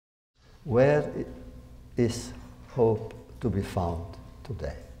Where is hope to be found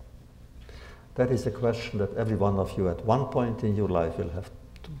today? That is a question that every one of you at one point in your life will have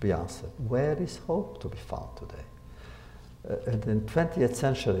to be answered. Where is hope to be found today? And in the 20th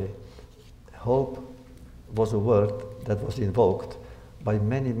century, hope was a word that was invoked by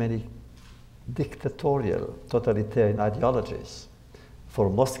many, many dictatorial, totalitarian ideologies. For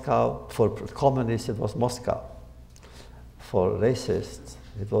Moscow, for communists, it was Moscow. For racists,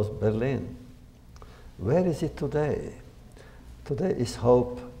 it was Berlin. Where is it today? Today, is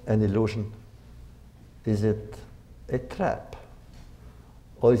hope an illusion? Is it a trap?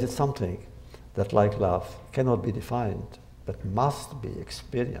 Or is it something that, like love, cannot be defined, but must be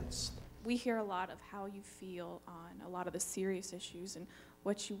experienced? We hear a lot of how you feel on a lot of the serious issues and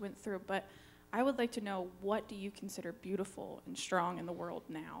what you went through, but I would like to know, what do you consider beautiful and strong in the world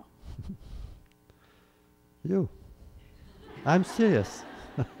now? You. I'm serious.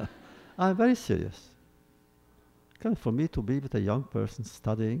 I'm very serious. For me to be with a young person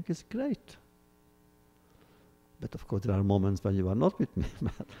studying is great. But of course there are moments when you are not with me.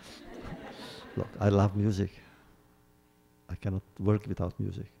 Look, I love music. I cannot work without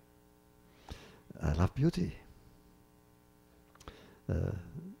music. I love beauty.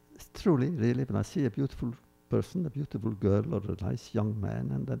 Truly, really, when I see a beautiful person, a beautiful girl or a nice young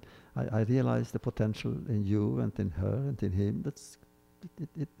man, and then I realize the potential in you and in her and in him,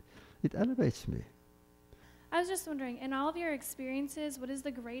 it elevates me. I was just wondering, in all of your experiences, what is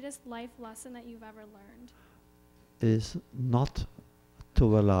the greatest life lesson that you've ever learned? Is not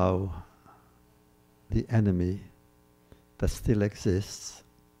to allow the enemy that still exists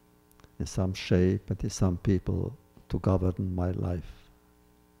in some shape and in some people to govern my life.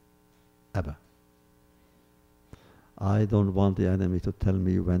 Ever. I don't want the enemy to tell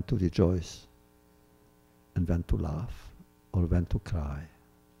me when to rejoice and when to laugh or when to cry.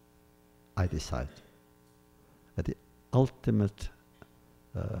 I decide. At the ultimate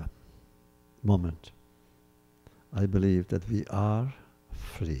moment, I believe that we are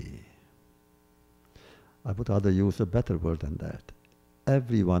free. I would rather use a better word than that.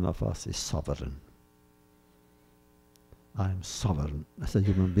 Every one of us is sovereign. I'm sovereign as a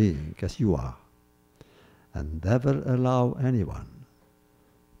human being, as you are. And never allow anyone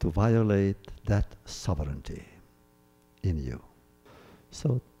to violate that sovereignty in you.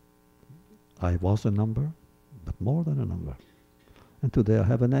 So, I was a number, but more than a number. And today I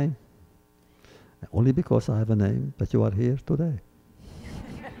have a name. Only because I have a name that you are here today.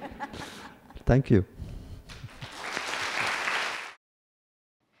 Thank you.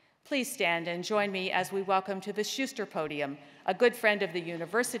 Please stand and join me as we welcome to the Schuster podium a good friend of the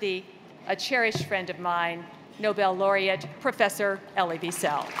university, a cherished friend of mine, Nobel laureate, Professor Elie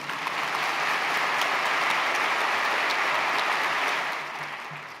Wiesel.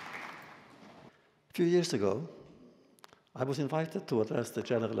 A few years ago, I was invited to address the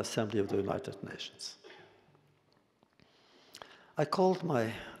General Assembly of the United Nations. I called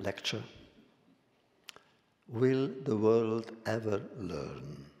my lecture, "Will the World Ever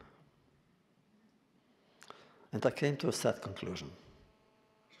Learn?" And I came to a sad conclusion.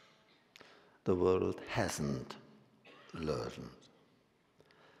 The world hasn't learned.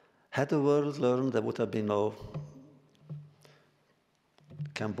 Had the world learned, there would have been no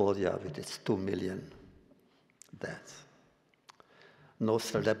Cambodia with its 2 million deaths, no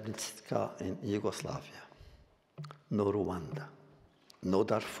Srebrenica in Yugoslavia, no Rwanda, no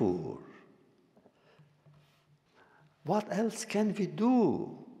Darfur. What else can we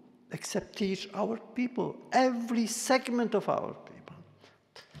do except teach our people, every segment of our people,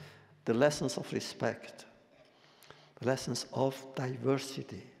 the lessons of respect, the lessons of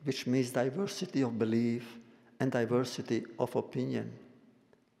diversity, which means diversity of belief and diversity of opinion,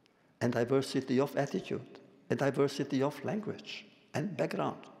 and diversity of attitude, and diversity of language and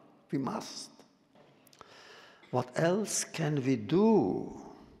background. We must. What else can we do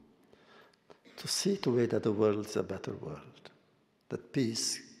to see to it that the world is a better world, that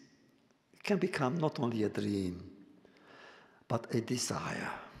peace can become not only a dream, but a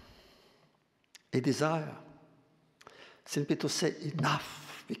desire. A desire. Simply to say,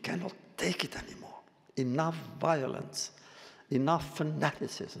 enough, we cannot take it anymore. Enough violence, enough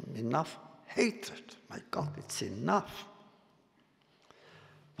fanaticism, enough hatred. My God, it's enough.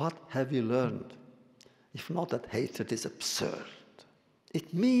 What have we learned? If not that hatred is absurd.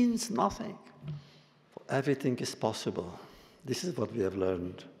 It means nothing. For everything is possible. This is what we have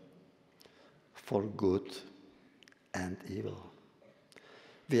learned. For good and evil.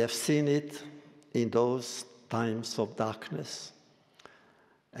 We have seen it in those times of darkness,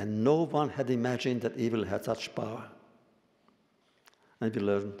 and no one had imagined that evil had such power. and we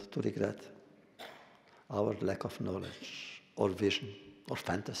learn to regret our lack of knowledge, or vision, or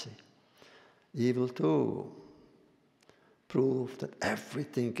fantasy. Evil too proves that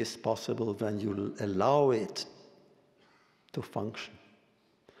everything is possible when you allow it to function.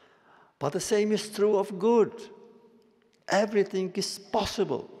 But the same is true of good. Everything is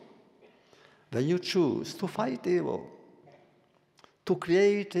possible when you choose to fight evil, to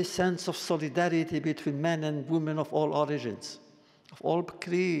create a sense of solidarity between men and women of all origins, of all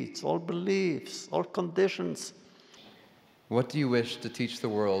creeds, all beliefs, all conditions. What do you wish to teach the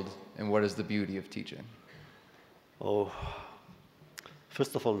world, and what is the beauty of teaching? Oh,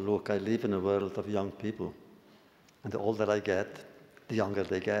 first of all, look, I live in a world of young people, and the older I get, the younger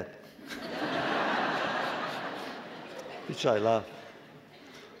they get. Which I love.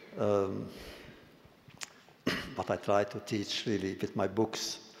 What I try to teach really with my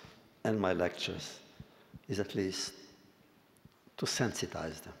books and my lectures is at least to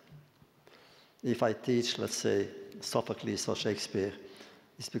sensitize them. If I teach, let's say, Sophocles or Shakespeare,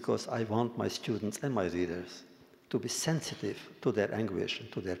 it's because I want my students and my readers to be sensitive to their anguish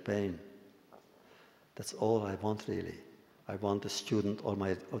and to their pain. That's all I want, really. I want the student or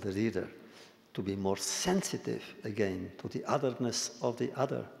the reader to be more sensitive, again, to the otherness of the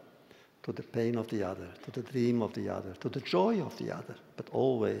other, to the pain of the other, to the dream of the other, to the joy of the other, but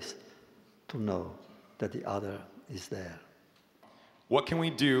always to know that the other is there. What can we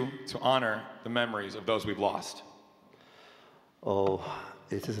do to honor the memories of those we've lost? Oh,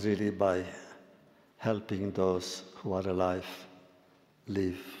 it is really by helping those who are alive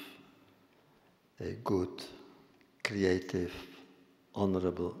live a good, creative,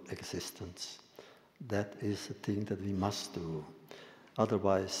 honorable existence. That is the thing that we must do.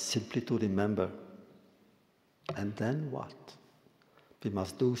 Otherwise, simply to remember. And then what? We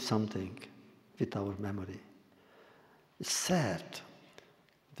must do something with our memory. It's sad.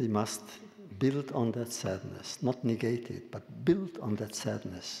 We must build on that sadness, not negate it, but build on that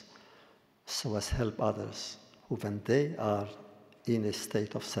sadness so as help others who, when they are in a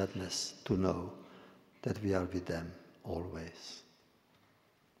state of sadness, to know that we are with them always.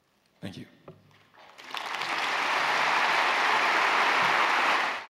 Thank you.